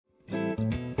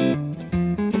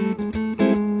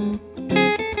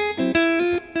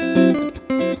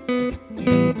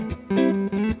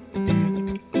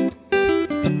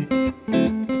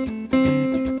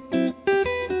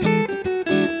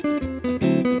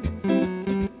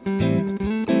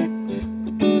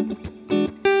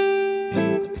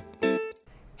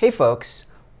Hey folks,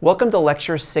 welcome to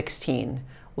Lecture 16.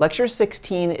 Lecture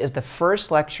 16 is the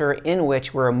first lecture in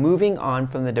which we're moving on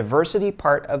from the diversity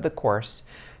part of the course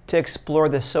to explore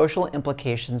the social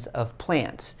implications of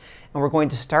plants. And we're going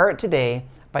to start today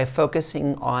by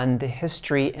focusing on the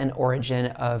history and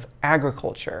origin of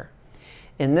agriculture.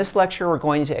 In this lecture, we're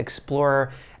going to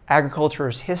explore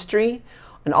agriculture's history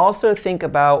and also think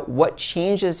about what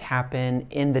changes happen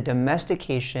in the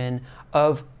domestication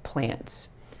of plants.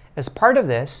 As part of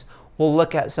this, we'll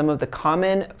look at some of the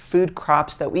common food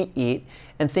crops that we eat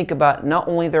and think about not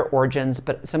only their origins,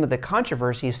 but some of the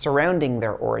controversies surrounding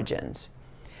their origins.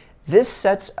 This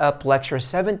sets up Lecture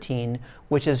 17,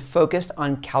 which is focused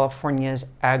on California's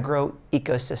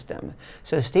agro-ecosystem.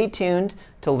 So stay tuned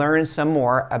to learn some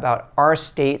more about our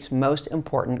state's most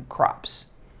important crops.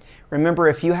 Remember,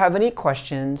 if you have any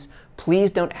questions,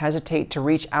 please don't hesitate to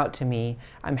reach out to me.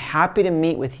 I'm happy to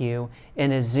meet with you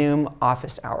in a Zoom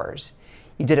office hours.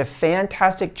 You did a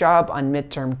fantastic job on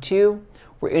midterm 2.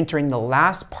 We're entering the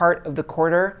last part of the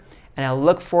quarter, and I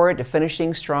look forward to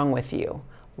finishing strong with you.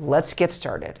 Let's get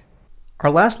started.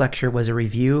 Our last lecture was a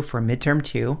review for midterm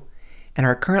 2, and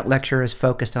our current lecture is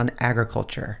focused on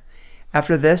agriculture.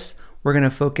 After this, we're going to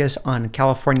focus on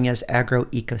California's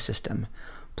agro-ecosystem.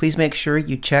 Please make sure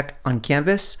you check on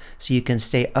Canvas so you can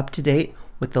stay up to date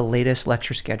with the latest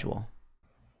lecture schedule.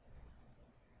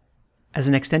 As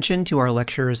an extension to our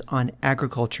lectures on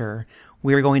agriculture,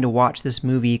 we are going to watch this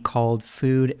movie called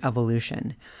Food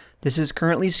Evolution. This is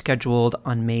currently scheduled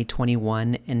on May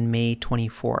 21 and May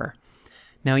 24.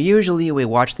 Now, usually we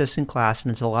watch this in class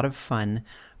and it's a lot of fun,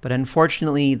 but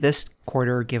unfortunately this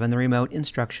quarter, given the remote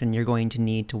instruction, you're going to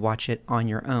need to watch it on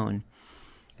your own.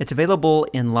 It's available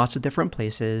in lots of different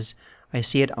places. I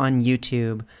see it on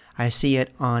YouTube, I see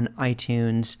it on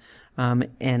iTunes,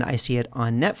 and I see it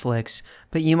on Netflix,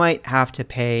 but you might have to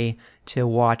pay to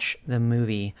watch the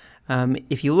movie.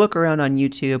 If you look around on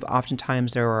YouTube,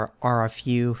 oftentimes there are a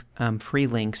few free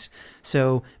links,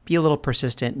 so be a little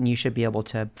persistent and you should be able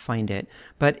to find it.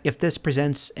 But if this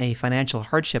presents a financial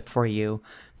hardship for you,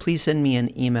 please send me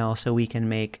an email so we can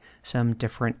make some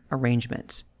different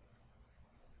arrangements.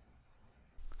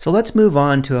 So let's move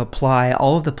on to apply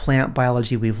all of the plant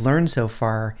biology we've learned so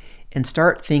far and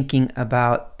start thinking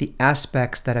about the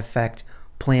aspects that affect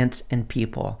plants and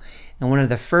people. And one of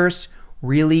the first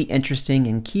really interesting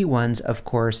and key ones, of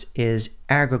course, is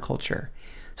agriculture.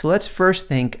 So let's first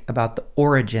think about the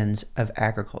origins of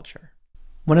agriculture.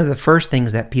 One of the first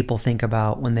things that people think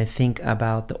about when they think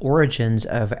about the origins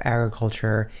of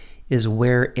agriculture is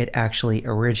where it actually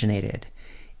originated.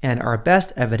 And our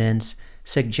best evidence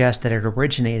suggests that it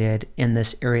originated in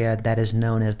this area that is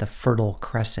known as the Fertile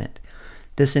Crescent.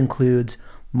 This includes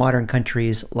modern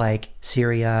countries like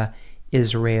Syria,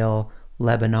 Israel,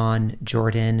 Lebanon,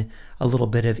 Jordan, a little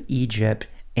bit of Egypt,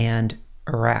 and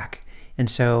Iraq. And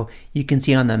so you can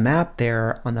see on the map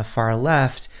there on the far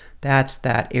left, that's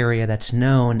that area that's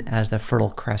known as the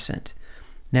Fertile Crescent.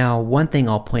 Now, one thing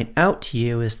I'll point out to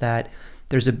you is that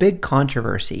there's a big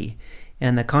controversy,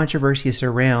 and the controversy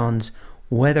surrounds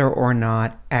whether or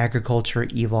not agriculture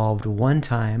evolved one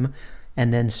time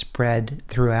and then spread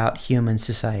throughout human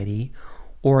society,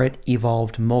 or it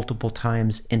evolved multiple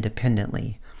times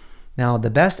independently. Now, the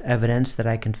best evidence that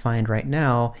I can find right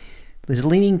now is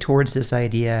leaning towards this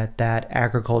idea that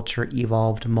agriculture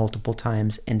evolved multiple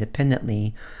times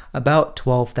independently about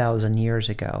 12,000 years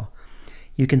ago.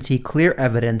 You can see clear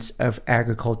evidence of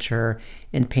agriculture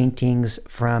in paintings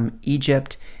from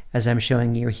Egypt, as I'm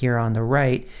showing you here on the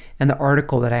right, and the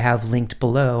article that I have linked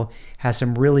below has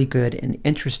some really good and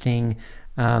interesting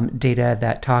data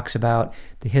that talks about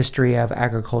the history of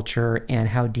agriculture and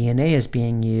how DNA is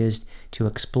being used to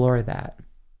explore that.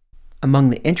 Among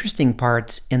the interesting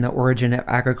parts in the origin of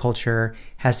agriculture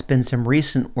has been some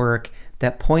recent work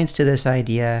that points to this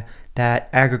idea that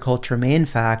agriculture may in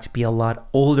fact be a lot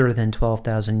older than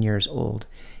 12,000 years old.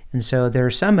 And so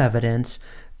there's some evidence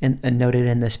noted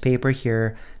in this paper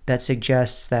here that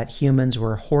suggests that humans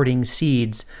were hoarding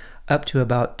seeds up to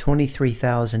about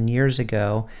 23,000 years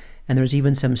ago, and there's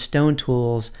even some stone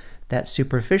tools that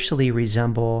superficially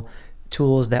resemble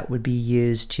tools that would be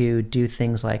used to do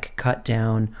things like cut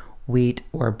down wheat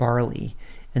or barley.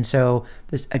 And so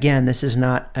this is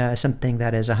not something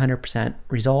that is 100%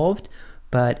 resolved,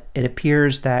 but it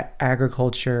appears that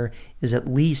agriculture is at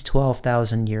least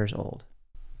 12,000 years old.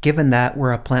 Given that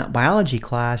we're a plant biology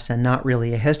class and not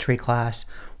really a history class,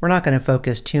 we're not going to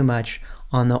focus too much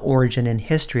on the origin and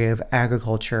history of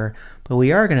agriculture, but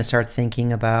we are going to start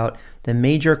thinking about the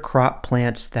major crop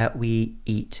plants that we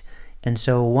eat. And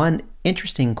so one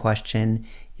interesting question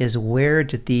is, where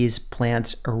did these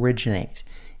plants originate?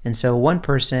 And so one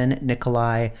person,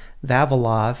 Nikolai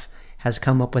Vavilov, has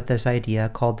come up with this idea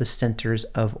called the centers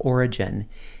of origin.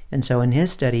 And so in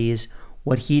his studies,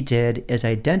 what he did is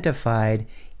identified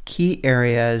key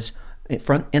areas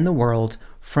in the world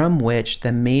from which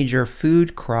the major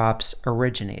food crops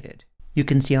originated. You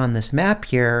can see on this map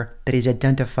here that he's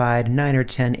identified 9 or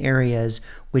 10 areas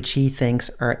which he thinks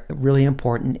are really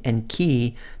important and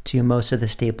key to most of the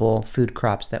staple food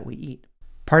crops that we eat.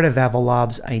 Part of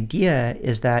Vavilov's idea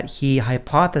is that he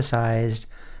hypothesized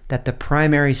that the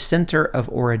primary center of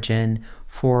origin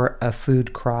for a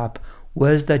food crop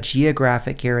was the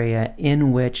geographic area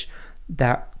in which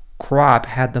that crop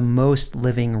had the most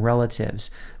living relatives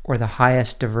or the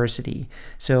highest diversity.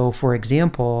 So for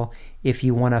example, if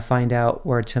you want to find out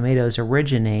where tomatoes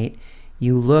originate,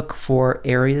 you look for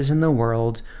areas in the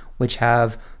world which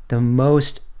have the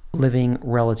most living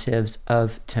relatives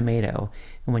of tomato.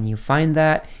 And when you find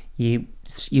that, you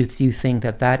think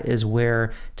that that is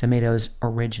where tomatoes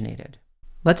originated.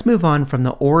 Let's move on from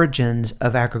the origins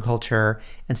of agriculture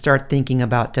and start thinking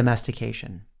about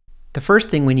domestication. The first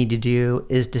thing we need to do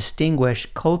is distinguish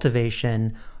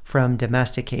cultivation from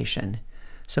domestication.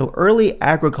 So early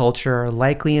agriculture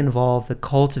likely involved the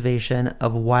cultivation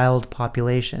of wild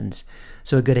populations.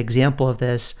 So a good example of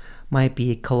this might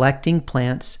be collecting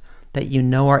plants that you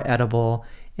know are edible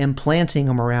and planting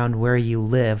them around where you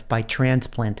live by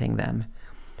transplanting them.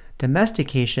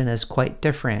 Domestication is quite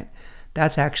different.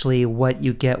 That's actually what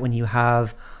you get when you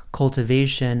have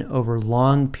cultivation over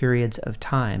long periods of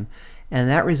time. And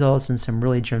that results in some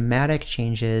really dramatic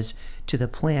changes to the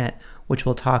plant, which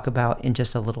we'll talk about in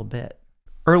just a little bit.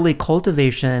 Early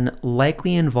cultivation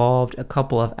likely involved a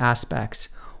couple of aspects.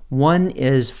 One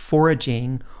is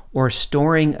foraging or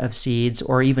storing of seeds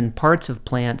or even parts of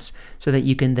plants so that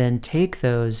you can then take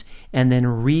those and then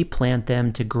replant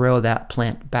them to grow that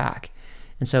plant back.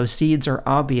 And so seeds are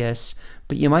obvious,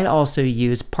 but you might also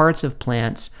use parts of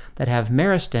plants that have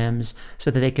meristems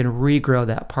so that they can regrow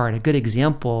that part. A good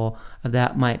example of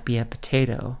that might be a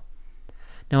potato.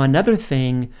 Now, another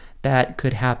thing that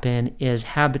could happen is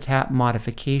habitat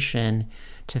modification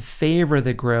to favor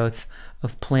the growth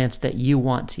of plants that you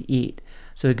want to eat.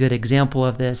 So a good example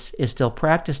of this is still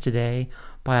practiced today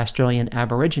by Australian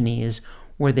Aborigines,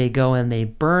 where they go and they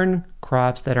burn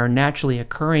crops that are naturally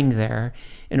occurring there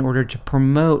in order to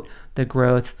promote the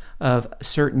growth of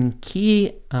certain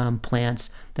key plants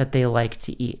that they like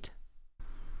to eat.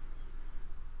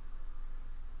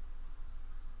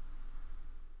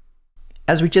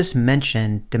 As we just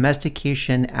mentioned,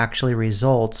 domestication actually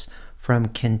results from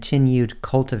continued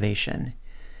cultivation.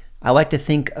 I like to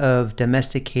think of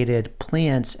domesticated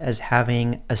plants as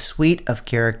having a suite of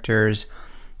characters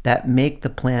that make the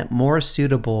plant more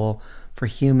suitable for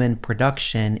human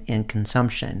production and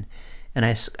consumption. And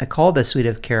I call this suite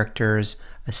of characters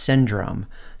a syndrome.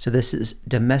 So this is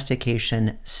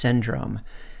domestication syndrome.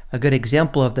 A good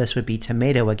example of this would be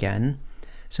tomato again.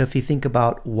 So if you think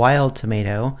about wild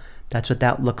tomato, that's what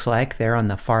that looks like there on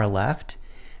the far left.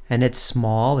 And it's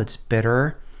small, it's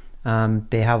bitter.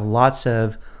 They have lots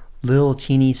of little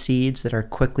teeny seeds that are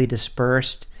quickly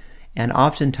dispersed, and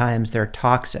oftentimes they're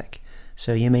toxic.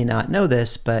 So you may not know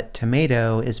this, but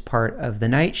tomato is part of the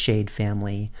nightshade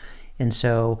family. And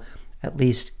so at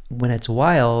least when it's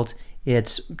wild,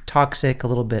 it's toxic, a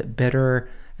little bit bitter,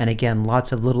 and again,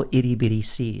 lots of little itty bitty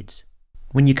seeds.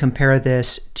 When you compare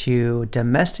this to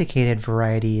domesticated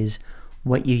varieties,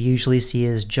 what you usually see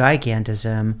is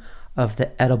gigantism of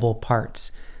the edible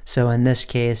parts. So in this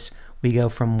case, we go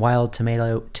from wild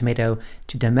tomato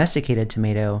to domesticated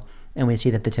tomato, and we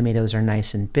see that the tomatoes are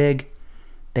nice and big.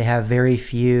 They have very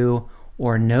few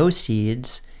or no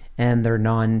seeds, and they're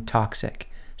non-toxic.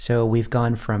 So we've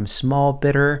gone from small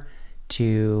bitter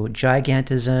to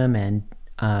gigantism and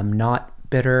not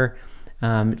bitter,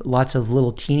 lots of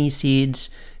little teeny seeds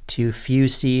to few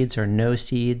seeds or no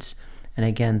seeds. And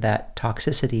again, that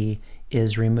toxicity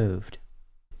is removed.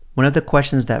 One of the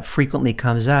questions that frequently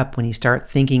comes up when you start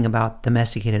thinking about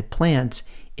domesticated plants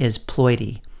is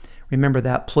ploidy. Remember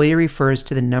that ploidy refers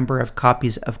to the number of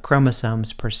copies of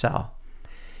chromosomes per cell.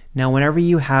 Now, whenever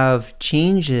you have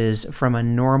changes from a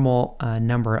normal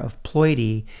number of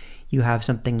ploidy, you have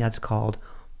something that's called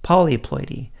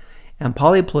polyploidy. And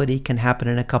polyploidy can happen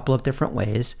in a couple of different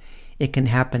ways. It can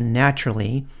happen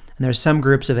naturally, and there's some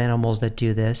groups of animals that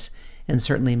do this, and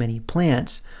certainly many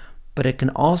plants, but it can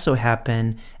also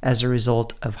happen as a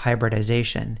result of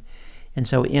hybridization. And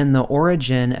so in the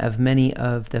origin of many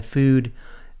of the food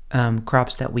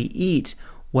crops that we eat,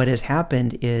 what has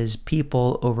happened is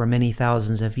people over many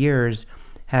thousands of years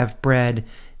have bred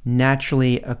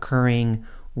naturally occurring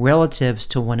relatives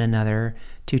to one another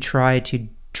to try to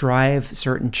drive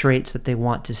certain traits that they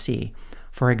want to see.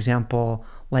 For example,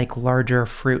 like larger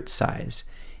fruit size.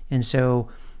 And so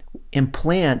in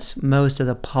plants, most of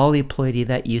the polyploidy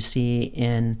that you see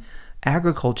in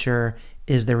agriculture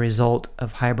is the result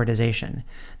of hybridization.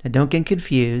 Now, don't get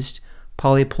confused.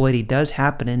 Polyploidy does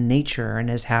happen in nature and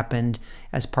has happened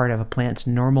as part of a plant's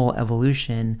normal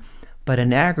evolution, but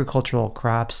in agricultural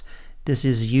crops, this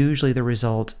is usually the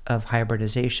result of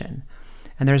hybridization.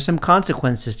 And there are some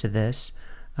consequences to this.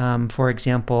 For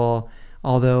example,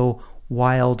 although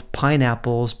wild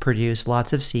pineapples produce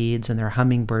lots of seeds and they're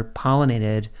hummingbird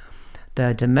pollinated,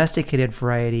 the domesticated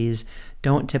varieties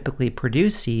don't typically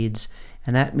produce seeds,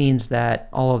 and that means that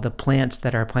all of the plants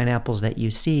that are pineapples that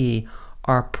you see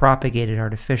are propagated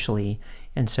artificially.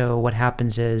 And so what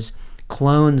happens is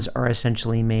clones are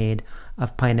essentially made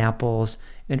of pineapples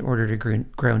in order to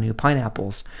grow new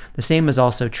pineapples. The same is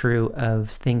also true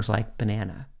of things like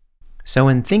banana. So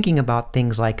in thinking about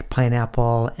things like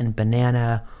pineapple and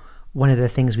banana, one of the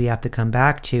things we have to come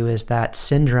back to is that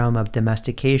syndrome of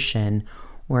domestication,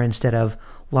 where instead of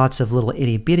lots of little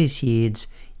itty-bitty seeds,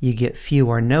 you get few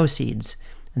or no seeds.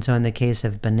 And so in the case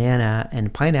of banana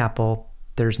and pineapple,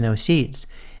 there's no seeds.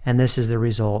 And this is the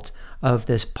result of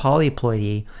this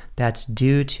polyploidy that's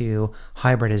due to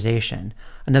hybridization.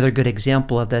 Another good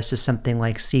example of this is something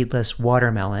like seedless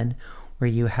watermelon, where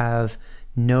you have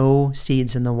no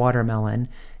seeds in the watermelon,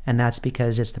 and that's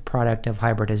because it's the product of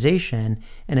hybridization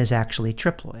and is actually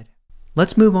triploid.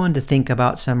 Let's move on to think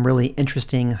about some really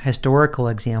interesting historical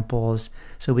examples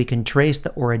so we can trace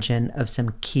the origin of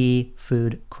some key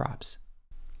food crops.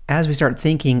 As we start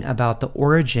thinking about the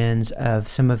origins of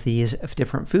some of these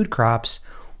different food crops,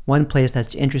 one place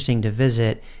that's interesting to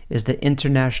visit is the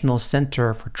International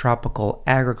Center for Tropical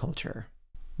Agriculture.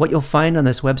 What you'll find on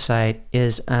this website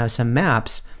is some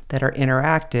maps that are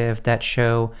interactive that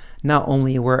show not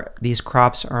only where these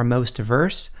crops are most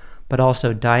diverse, but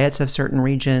also diets of certain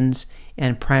regions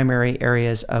and primary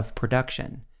areas of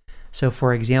production. So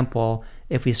for example,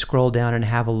 if we scroll down and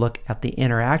have a look at the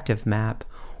interactive map,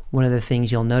 one of the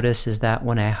things you'll notice is that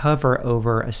when I hover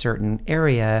over a certain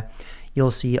area,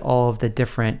 you'll see all of the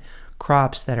different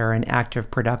crops that are in active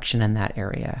production in that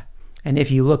area. And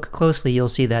if you look closely, you'll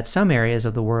see that some areas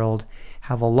of the world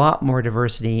have a lot more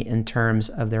diversity in terms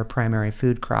of their primary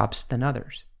food crops than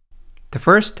others. The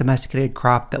first domesticated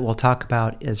crop that we'll talk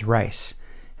about is rice.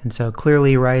 And so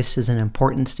clearly rice is an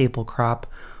important staple crop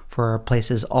for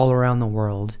places all around the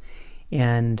world.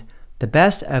 And the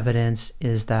best evidence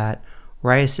is that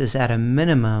rice is at a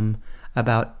minimum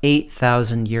about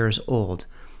 8,000 years old.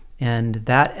 And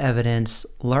that evidence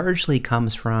largely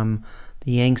comes from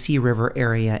the Yangtze River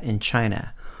area in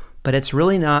China. But it's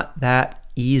really not that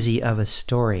easy of a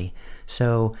story.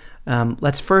 So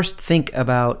let's first think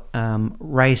about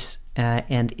rice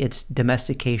and its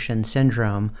domestication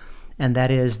syndrome. And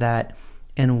that is that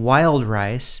in wild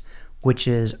rice, which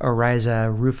is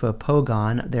Oryza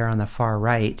rufopogon there on the far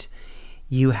right,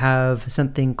 you have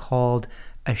something called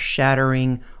a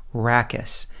shattering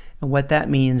rachis. And what that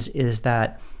means is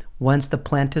that once the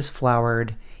plant is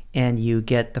flowered and you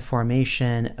get the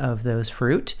formation of those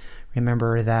fruit,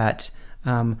 remember that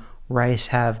rice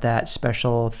have that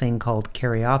special thing called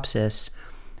caryopsis,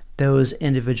 those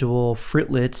individual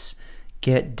fruitlets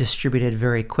get distributed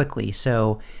very quickly.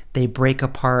 So they break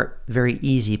apart very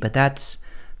easy, but that's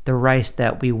the rice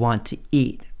that we want to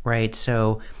eat, right?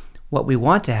 So what we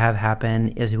want to have happen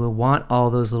is we want all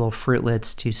those little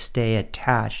fruitlets to stay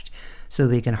attached so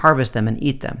that we can harvest them and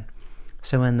eat them.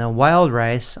 So in the wild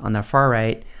rice on the far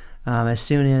right, as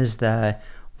soon as the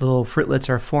little fruitlets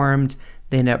are formed,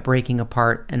 they end up breaking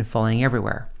apart and falling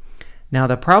everywhere. Now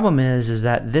the problem is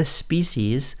that this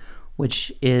species,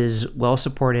 which is well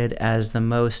supported as the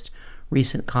most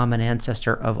recent common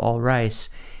ancestor of all rice,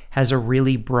 has a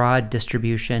really broad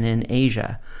distribution in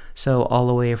Asia, so all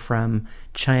the way from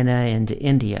China into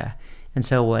India. And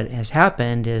so what has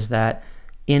happened is that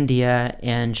India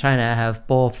and China have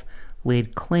both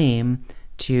laid claim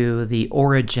to the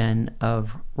origin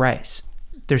of rice.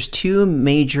 There's two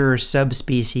major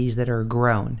subspecies that are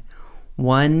grown.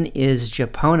 One is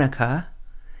japonica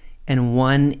and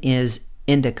one is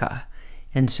indica.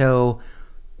 And so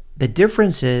the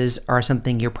differences are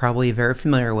something you're probably very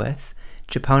familiar with.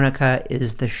 Japonica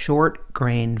is the short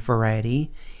grain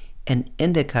variety and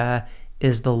indica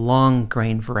is the long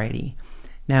grain variety.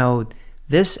 Now,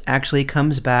 this actually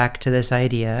comes back to this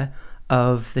idea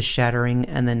of the shattering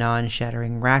and the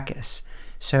non-shattering rachis.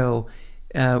 So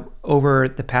over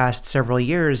the past several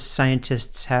years,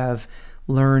 scientists have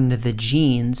learned the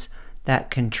genes that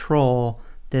control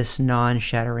this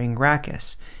non-shattering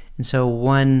rachis. And so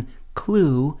one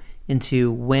clue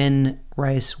into when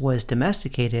rice was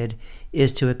domesticated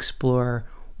is to explore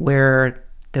where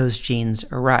those genes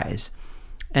arise.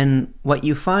 And what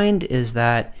you find is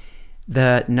that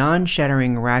the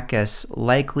non-shattering rachis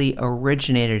likely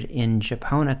originated in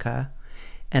Japonica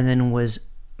and then was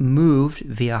moved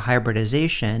via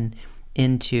hybridization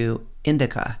into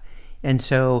Indica. And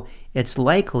so it's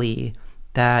likely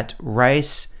that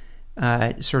rice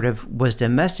sort of was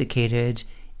domesticated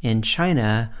in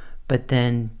China, but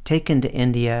then taken to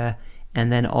India,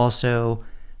 and then also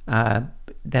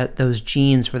that those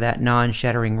genes for that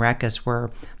non-shattering rachis were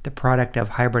the product of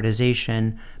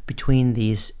hybridization between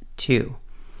these two.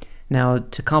 Now,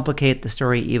 to complicate the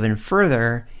story even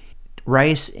further,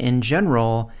 rice in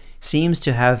general seems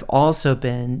to have also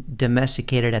been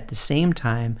domesticated at the same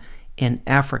time in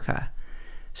Africa.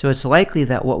 So it's likely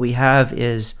that what we have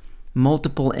is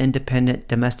multiple independent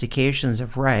domestications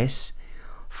of rice,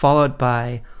 followed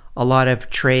by a lot of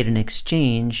trade and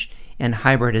exchange and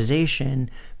hybridization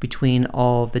between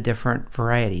all the different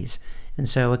varieties. And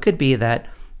so it could be that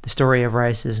the story of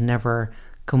rice is never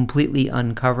completely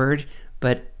uncovered,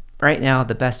 but right now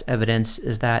the best evidence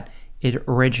is that it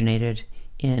originated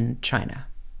in China.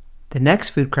 The next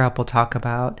food crop we'll talk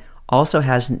about also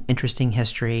has an interesting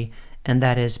history, and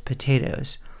that is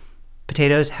potatoes.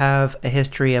 Potatoes have a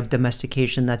history of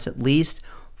domestication that's at least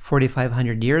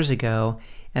 4,500 years ago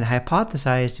and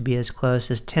hypothesized to be as close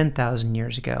as 10,000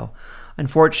 years ago.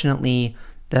 Unfortunately,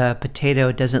 the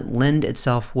potato doesn't lend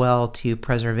itself well to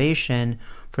preservation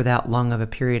for that long of a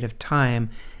period of time,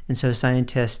 and so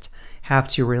scientists have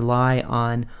to rely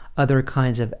on other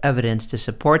kinds of evidence to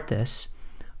support this.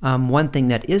 One thing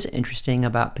that is interesting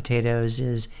about potatoes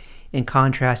is, in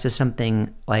contrast to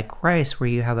something like rice, where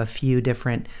you have a few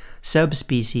different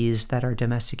subspecies that are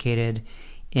domesticated,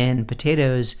 in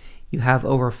potatoes you have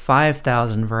over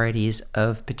 5,000 varieties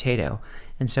of potato.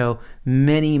 And so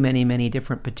many, many, many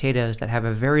different potatoes that have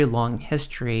a very long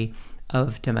history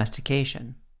of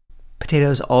domestication.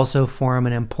 Potatoes also form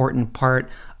an important part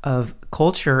of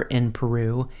culture in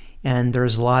Peru, and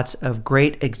there's lots of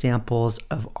great examples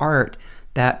of art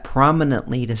that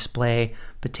prominently display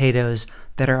potatoes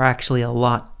that are actually a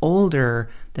lot older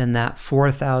than that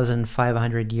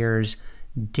 4,500 years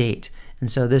date. And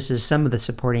so this is some of the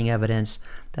supporting evidence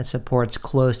that supports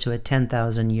close to a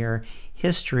 10,000 year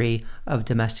history of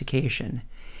domestication.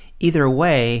 Either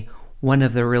way, one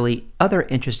of the really other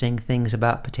interesting things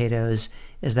about potatoes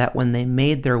is that when they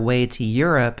made their way to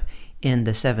Europe in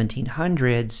the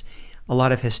 1700s, a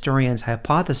lot of historians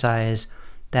hypothesize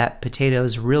that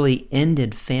potatoes really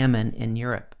ended famine in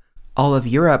Europe. All of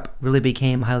Europe really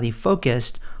became highly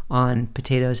focused on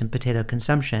potatoes and potato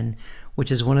consumption,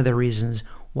 which is one of the reasons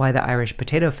why the Irish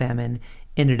potato famine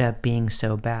ended up being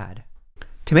so bad.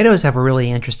 Tomatoes have a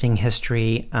really interesting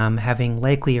history, having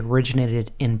likely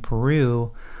originated in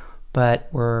Peru, but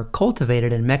were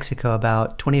cultivated in Mexico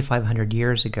about 2,500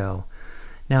 years ago.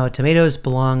 Now, tomatoes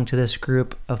belong to this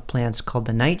group of plants called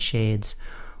the nightshades,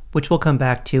 which we'll come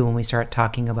back to when we start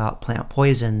talking about plant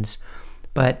poisons.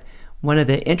 But one of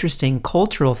the interesting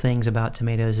cultural things about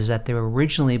tomatoes is that they were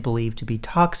originally believed to be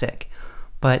toxic,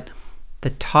 but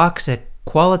the toxic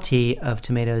quality of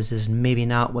tomatoes is maybe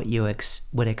not what you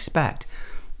would expect.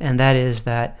 And that is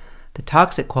that the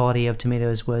toxic quality of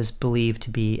tomatoes was believed to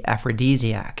be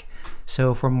aphrodisiac.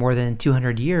 So for more than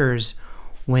 200 years,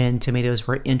 when tomatoes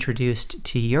were introduced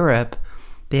to Europe,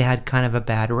 they had kind of a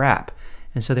bad rap.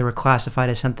 And so they were classified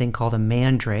as something called a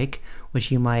mandrake,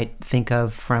 which you might think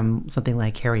of from something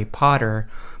like Harry Potter,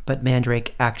 but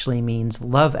mandrake actually means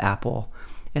love apple.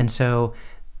 And so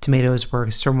tomatoes were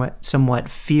somewhat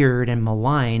feared and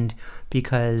maligned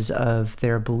because of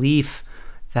their belief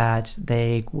that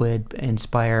they would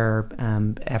inspire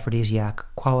aphrodisiac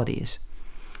qualities.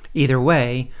 Either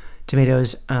way,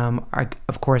 tomatoes,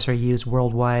 of course, are used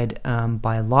worldwide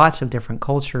by lots of different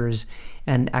cultures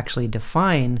and actually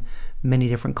define many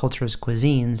different cultures'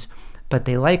 cuisines, but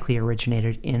they likely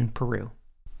originated in Peru.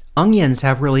 Onions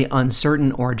have really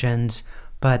uncertain origins,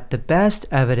 but the best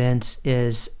evidence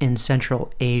is in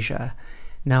Central Asia.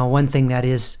 Now, one thing that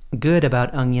is good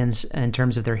about onions in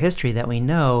terms of their history that we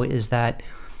know is that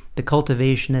the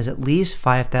cultivation is at least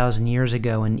 5,000 years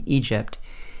ago in Egypt,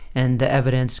 and the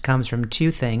evidence comes from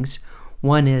two things.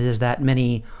 One is that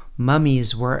many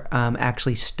mummies were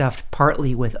actually stuffed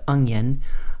partly with onion.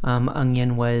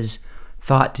 Onion was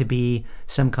thought to be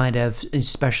some kind of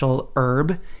special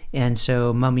herb, and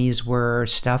so mummies were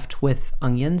stuffed with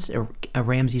onions.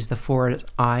 Ramses IV's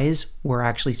eyes were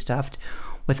actually stuffed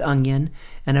with onion.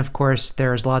 And of course,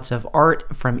 there's lots of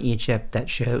art from Egypt that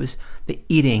shows the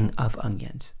eating of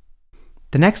onions.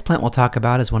 The next plant we'll talk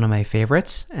about is one of my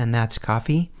favorites, and that's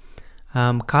coffee.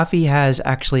 Coffee has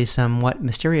actually somewhat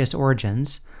mysterious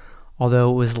origins,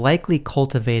 although it was likely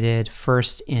cultivated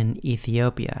first in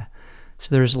Ethiopia.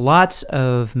 So there's lots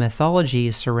of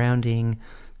mythology surrounding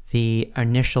the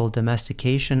initial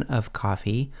domestication of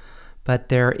coffee, but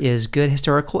there is good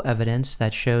historical evidence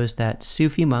that shows that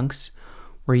Sufi monks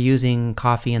were using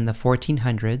coffee in the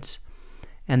 1400s,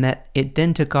 and that it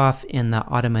then took off in the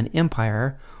Ottoman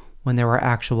Empire when there were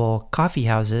actual coffee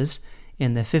houses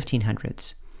in the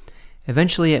 1500s.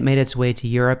 Eventually, it made its way to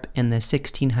Europe in the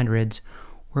 1600s,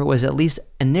 where it was at least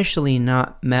initially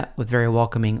not met with very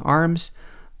welcoming arms,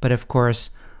 but of course,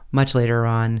 much later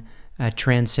on,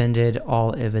 transcended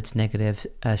all of its negative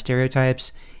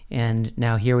stereotypes. And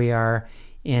now here we are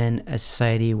in a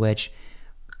society which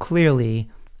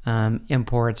clearly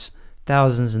imports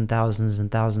thousands and thousands and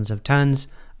thousands of tons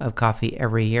of coffee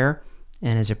every year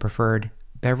and is a preferred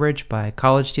beverage by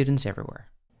college students everywhere.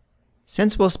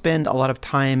 Since we'll spend a lot of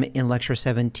time in Lecture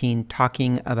 17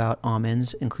 talking about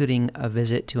almonds, including a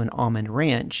visit to an almond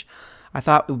ranch, I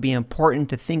thought it would be important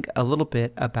to think a little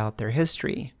bit about their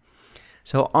history.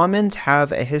 So almonds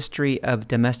have a history of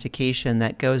domestication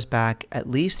that goes back at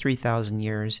least 3,000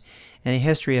 years and a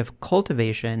history of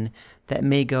cultivation that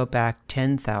may go back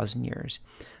 10,000 years.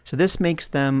 So this makes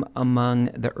them among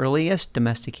the earliest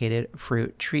domesticated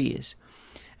fruit trees.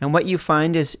 And what you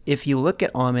find is if you look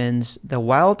at almonds, the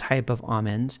wild type of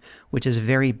almonds, which is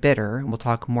very bitter, and we'll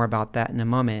talk more about that in a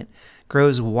moment,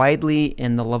 grows widely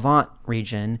in the Levant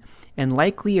region and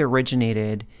likely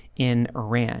originated in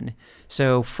Iran.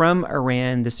 So from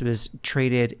Iran, this was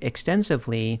traded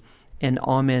extensively, and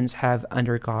almonds have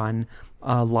undergone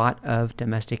a lot of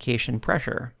domestication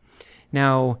pressure.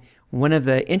 Now, one of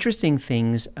the interesting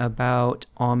things about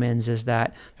almonds is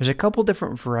that there's a couple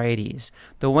different varieties.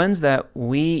 The ones that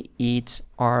we eat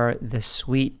are the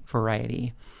sweet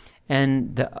variety.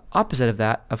 And the opposite of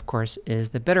that, of course, is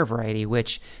the bitter variety,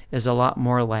 which is a lot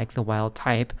more like the wild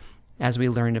type, as we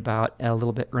learned about a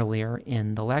little bit earlier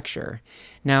in the lecture.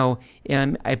 Now,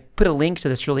 I put a link to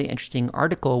this really interesting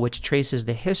article which traces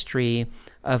the history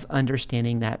of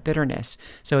understanding that bitterness.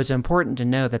 So it's important to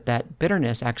know that that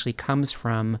bitterness actually comes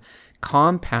from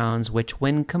compounds which,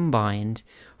 when combined,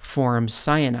 form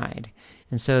cyanide.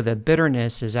 And so the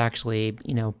bitterness is actually,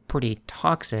 pretty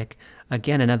toxic.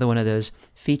 Again, another one of those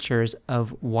features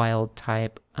of wild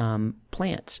type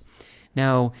plants.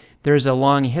 Now, there's a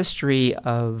long history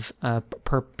of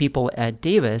people at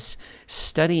Davis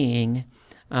studying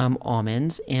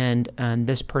almonds, and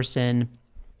this person,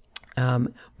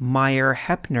 Meyer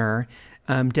Hepner,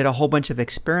 did a whole bunch of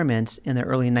experiments in the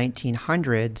early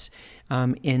 1900s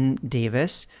in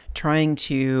Davis, trying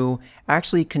to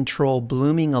actually control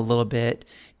blooming a little bit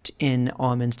in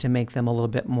almonds to make them a little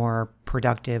bit more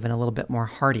productive and a little bit more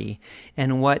hardy.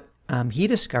 And what he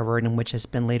discovered, and which has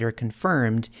been later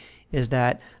confirmed, is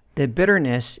that the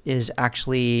bitterness is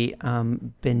actually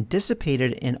been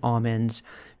dissipated in almonds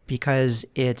because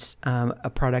it's a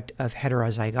product of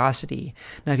heterozygosity.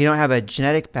 Now, if you don't have a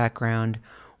genetic background,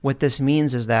 what this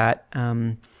means is that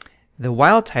the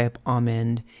wild type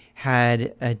almond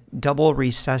had a double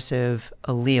recessive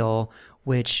allele,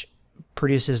 which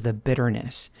produces the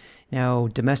bitterness. Now,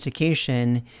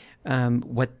 domestication,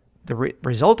 what the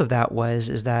result of that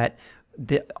is that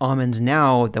the almonds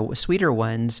now, the sweeter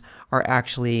ones, are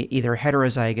actually either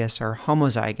heterozygous or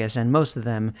homozygous, and most of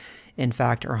them, in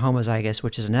fact, are homozygous,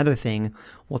 which is another thing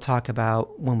we'll talk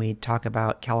about when we talk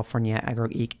about California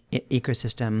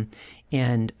agro-ecosystem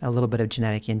and a little bit of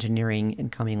genetic engineering in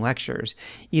coming lectures.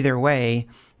 Either way,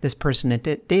 this person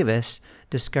at Davis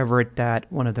discovered that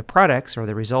one of the products or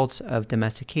the results of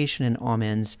domestication in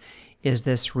almonds is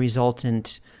this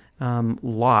resultant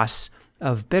loss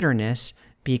of bitterness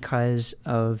because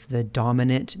of the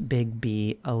dominant big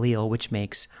B allele, which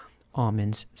makes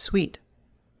almonds sweet.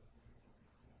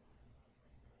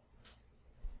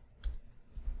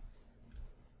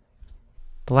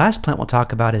 The last plant we'll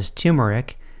talk about is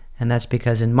turmeric, and that's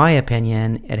because, in my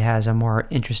opinion, it has a more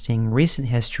interesting recent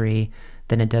history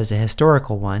than it does a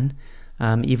historical one,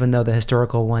 even though the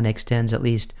historical one extends at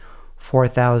least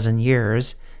 4,000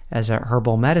 years as a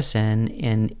herbal medicine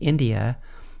in India.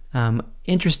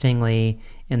 Interestingly,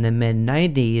 in the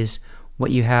mid-90s,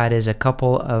 what you had is a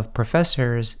couple of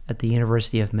professors at the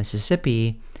University of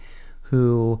Mississippi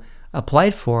who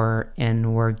applied for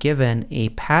and were given a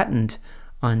patent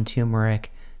on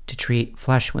turmeric to treat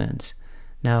flesh wounds.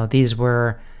 Now, these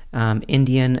were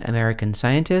Indian American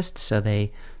scientists, so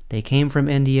they came from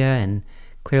India and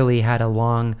clearly had a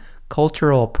long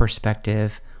cultural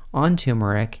perspective on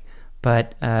turmeric,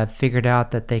 but figured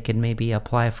out that they could maybe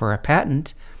apply for a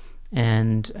patent.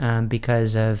 And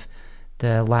because of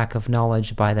the lack of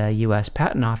knowledge by the U.S.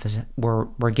 Patent Office,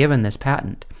 were given this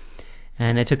patent.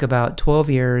 And it took about 12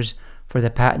 years for the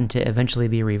patent to eventually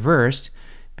be reversed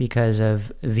because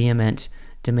of vehement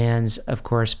demands, of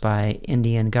course, by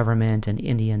Indian government and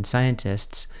Indian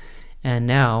scientists. And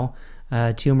now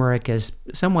turmeric has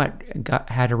somewhat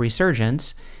had a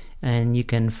resurgence, and you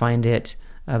can find it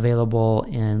available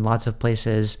in lots of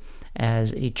places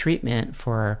as a treatment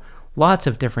for lots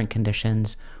of different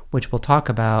conditions, which we'll talk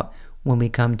about when we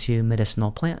come to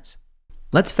medicinal plants.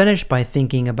 Let's finish by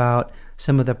thinking about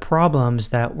some of the problems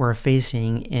that we're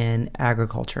facing in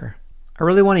agriculture. I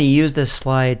really want to use this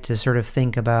slide to sort of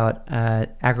think about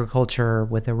agriculture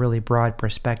with a really broad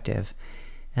perspective,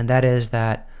 and that is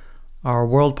that our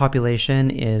world population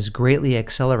is greatly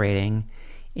accelerating,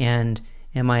 and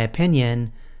in my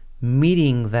opinion,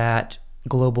 meeting that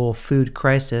global food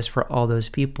crisis for all those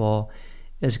people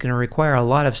is going to require a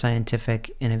lot of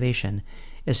scientific innovation,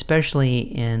 especially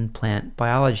in plant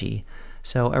biology.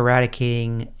 So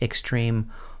eradicating extreme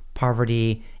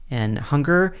poverty and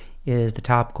hunger is the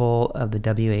top goal of the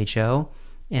WHO.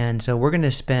 And so we're going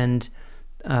to spend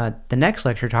the next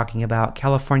lecture talking about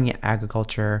California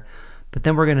agriculture, but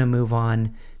then we're going to move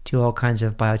on to all kinds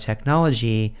of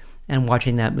biotechnology and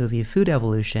watching that movie Food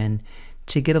Evolution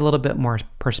to get a little bit more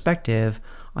perspective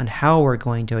on how we're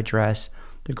going to address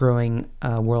the growing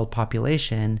world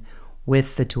population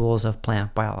with the tools of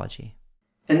plant biology.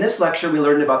 In this lecture, we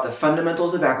learned about the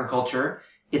fundamentals of agriculture,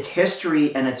 its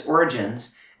history and its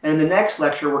origins, and in the next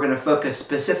lecture, we're going to focus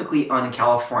specifically on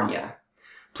California.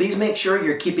 Please make sure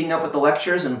you're keeping up with the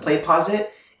lectures and pause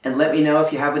it, and let me know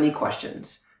if you have any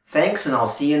questions. Thanks, and I'll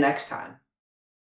see you next time.